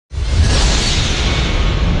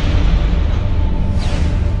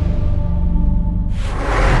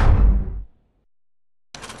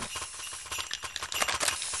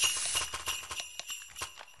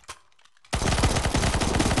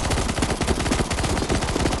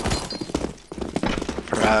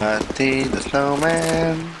Frosty the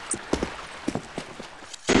Snowman.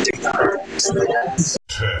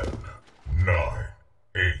 10, 9,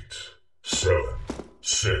 8, 7,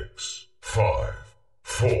 6, 5,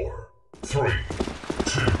 4, 3,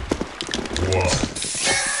 2,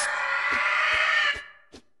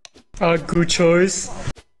 1. Good choice.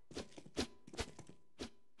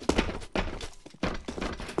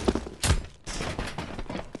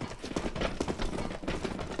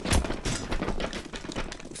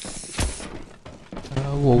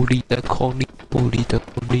 Holy the holy, holy the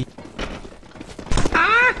holy.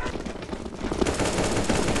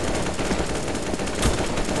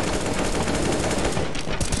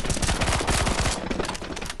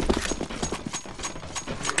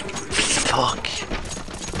 Fuck.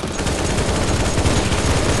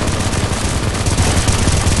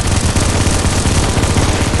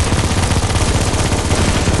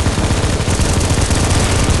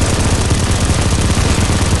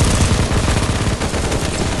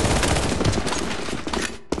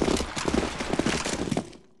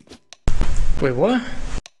 Wait, what?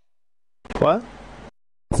 What?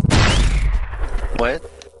 What?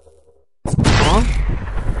 Huh?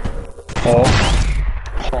 Oh.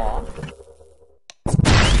 Huh?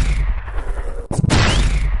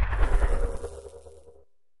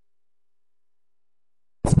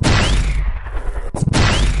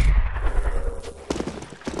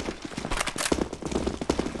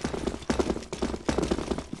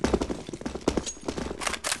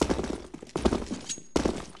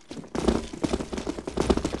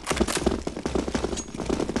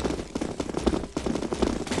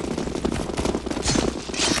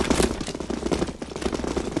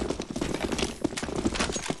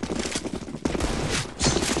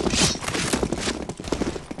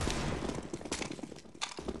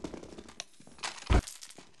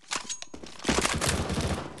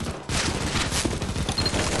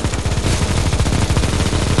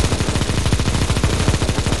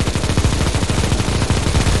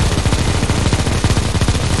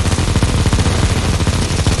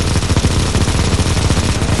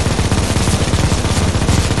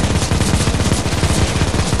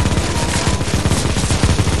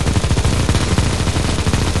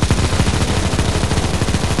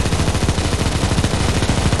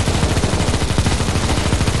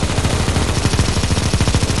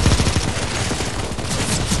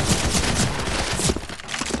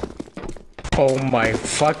 Oh my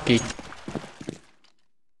fucking.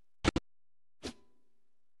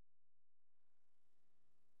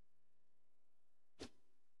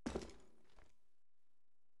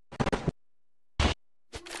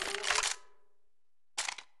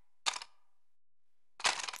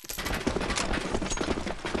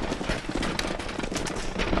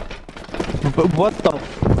 But what the?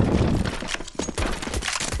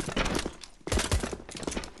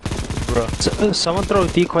 Bro, someone throw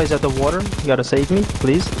decoys at the water. You gotta save me,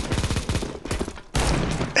 please.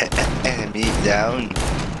 Enemy down.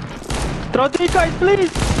 Throw decoys,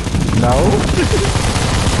 please. No.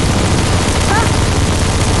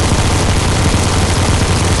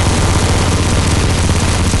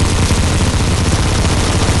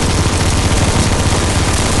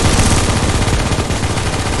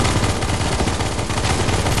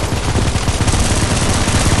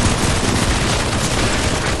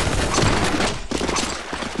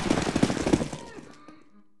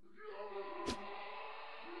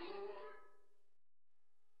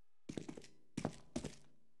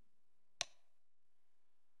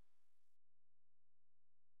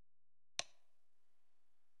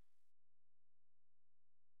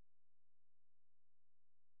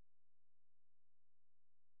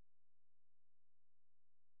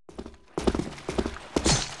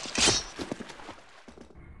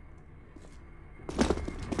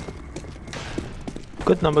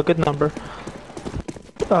 Good number, good number.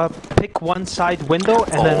 Pick one side window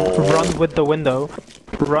and then run with the window.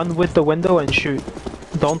 Run with the window and shoot.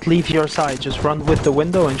 Don't leave your side, just run with the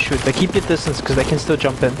window and shoot. But keep your distance because they can still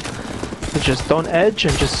jump in. So just don't edge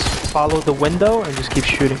and just follow the window and just keep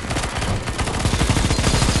shooting.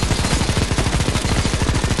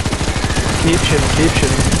 Keep shooting, keep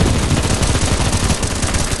shooting.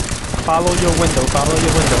 Follow your window, follow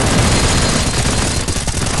your window.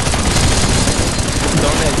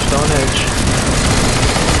 Don't edge, don't edge.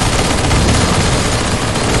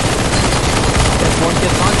 If one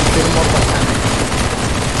gets on, shoot him off like that.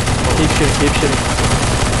 Keep shooting, keep shooting.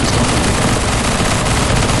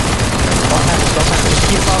 Stop hacking, stop hacking. Just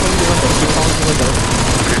keep following the window, keep following the window.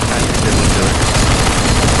 Keep following the window.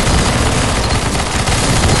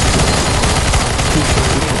 Keep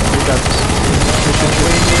shooting, you got this. Shoot, shoot,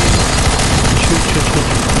 shoot. Shoot, shoot, shoot.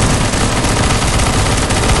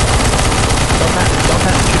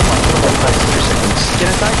 Get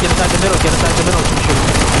inside the middle, get inside the middle, keep shooting.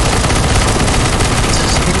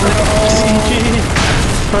 GG!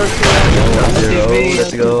 First round. 1-0,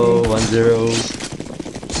 let's go, 1-0.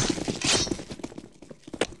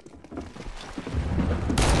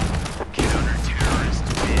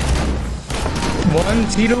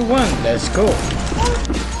 One, let's go.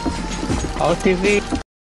 RTV.